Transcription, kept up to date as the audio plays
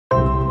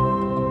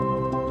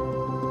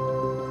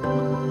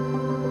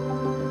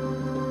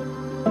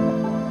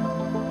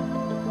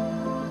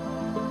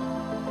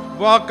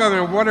Welcome,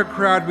 and what a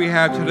crowd we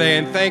have today,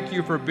 and thank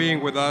you for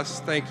being with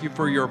us. Thank you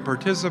for your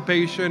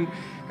participation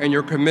and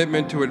your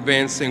commitment to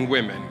advancing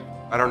women.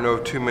 I don't know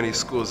of too many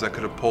schools that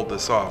could have pulled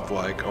this off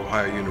like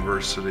Ohio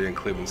University and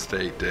Cleveland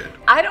State did.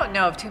 I don't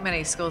know of too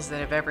many schools that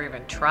have ever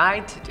even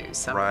tried to do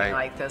something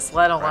like this,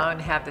 let alone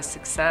have the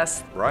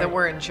success that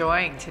we're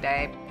enjoying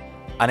today.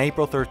 On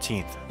April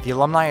 13th, the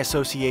alumni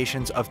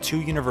associations of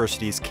 2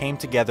 universities came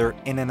together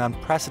in an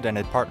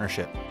unprecedented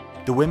partnership.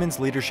 The Women's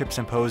Leadership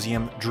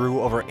Symposium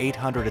drew over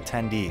 800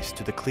 attendees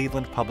to the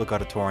Cleveland Public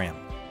Auditorium.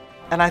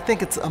 And I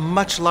think it's a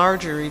much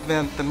larger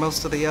event than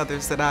most of the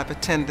others that I've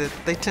attended.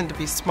 They tend to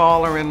be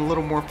smaller and a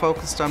little more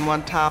focused on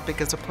one topic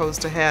as opposed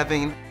to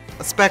having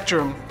a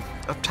spectrum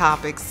of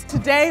topics.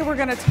 Today we're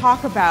going to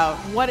talk about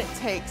what it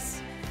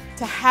takes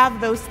to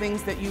have those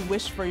things that you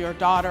wish for your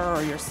daughter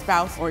or your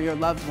spouse or your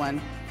loved one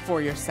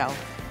for yourself.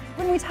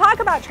 When we talk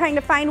about trying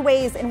to find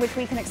ways in which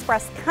we can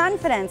express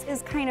confidence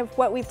is kind of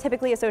what we've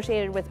typically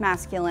associated with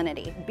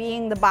masculinity,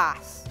 being the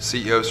boss.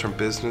 CEOs from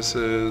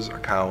businesses, a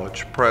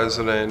college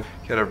president,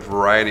 you had a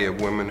variety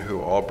of women who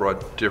all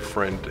brought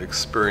different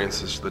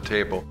experiences to the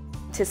table.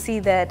 To see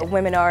that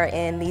women are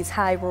in these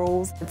high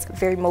roles, it's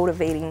very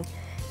motivating,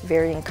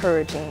 very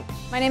encouraging.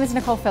 My name is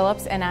Nicole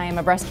Phillips and I am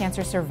a breast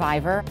cancer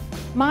survivor.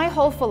 My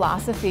whole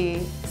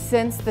philosophy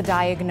since the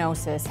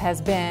diagnosis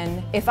has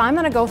been, if I'm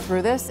going to go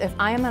through this, if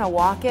I am going to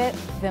walk it,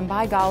 then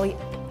by golly,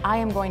 I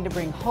am going to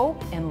bring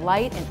hope and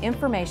light and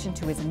information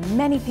to as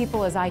many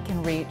people as I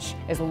can reach,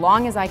 as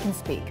long as I can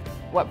speak.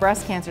 What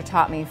breast cancer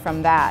taught me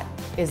from that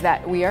is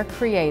that we are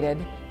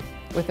created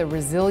with a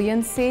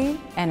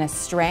resiliency and a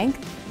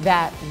strength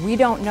that we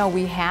don't know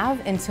we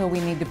have until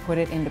we need to put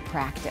it into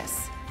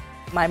practice.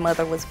 My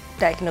mother was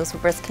diagnosed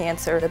with breast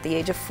cancer at the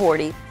age of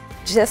 40.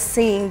 Just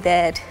seeing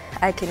that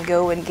I can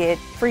go and get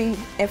free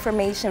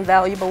information,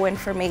 valuable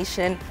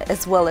information,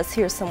 as well as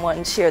hear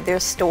someone share their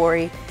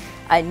story,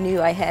 I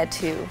knew I had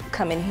to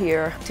come in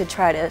here to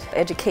try to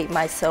educate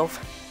myself.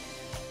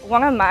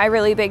 One of my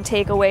really big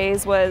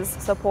takeaways was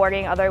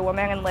supporting other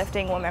women and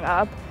lifting women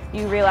up.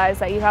 You realize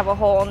that you have a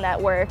whole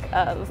network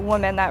of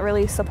women that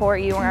really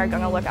support you and are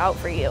going to look out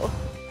for you.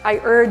 I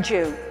urge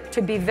you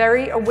to be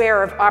very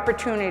aware of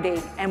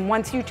opportunity, and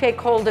once you take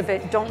hold of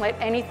it, don't let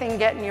anything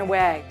get in your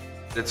way.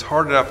 It's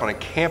hard enough on a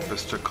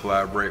campus to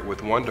collaborate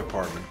with one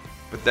department,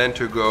 but then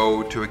to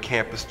go to a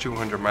campus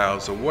 200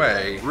 miles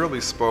away really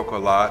spoke a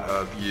lot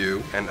of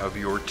you and of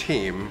your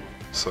team.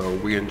 So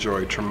we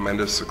enjoy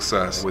tremendous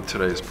success with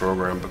today's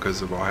program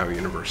because of Ohio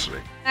University.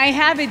 I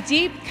have a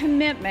deep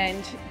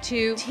commitment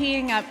to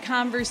teeing up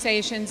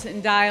conversations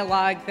and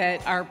dialogue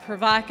that are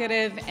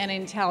provocative and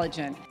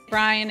intelligent.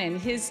 Brian and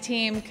his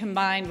team,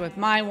 combined with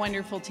my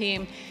wonderful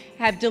team,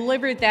 have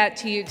delivered that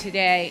to you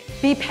today.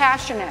 Be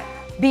passionate,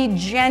 be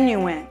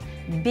genuine,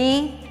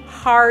 be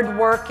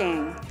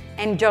hardworking,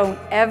 and don't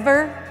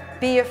ever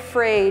be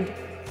afraid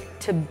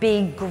to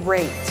be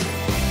great.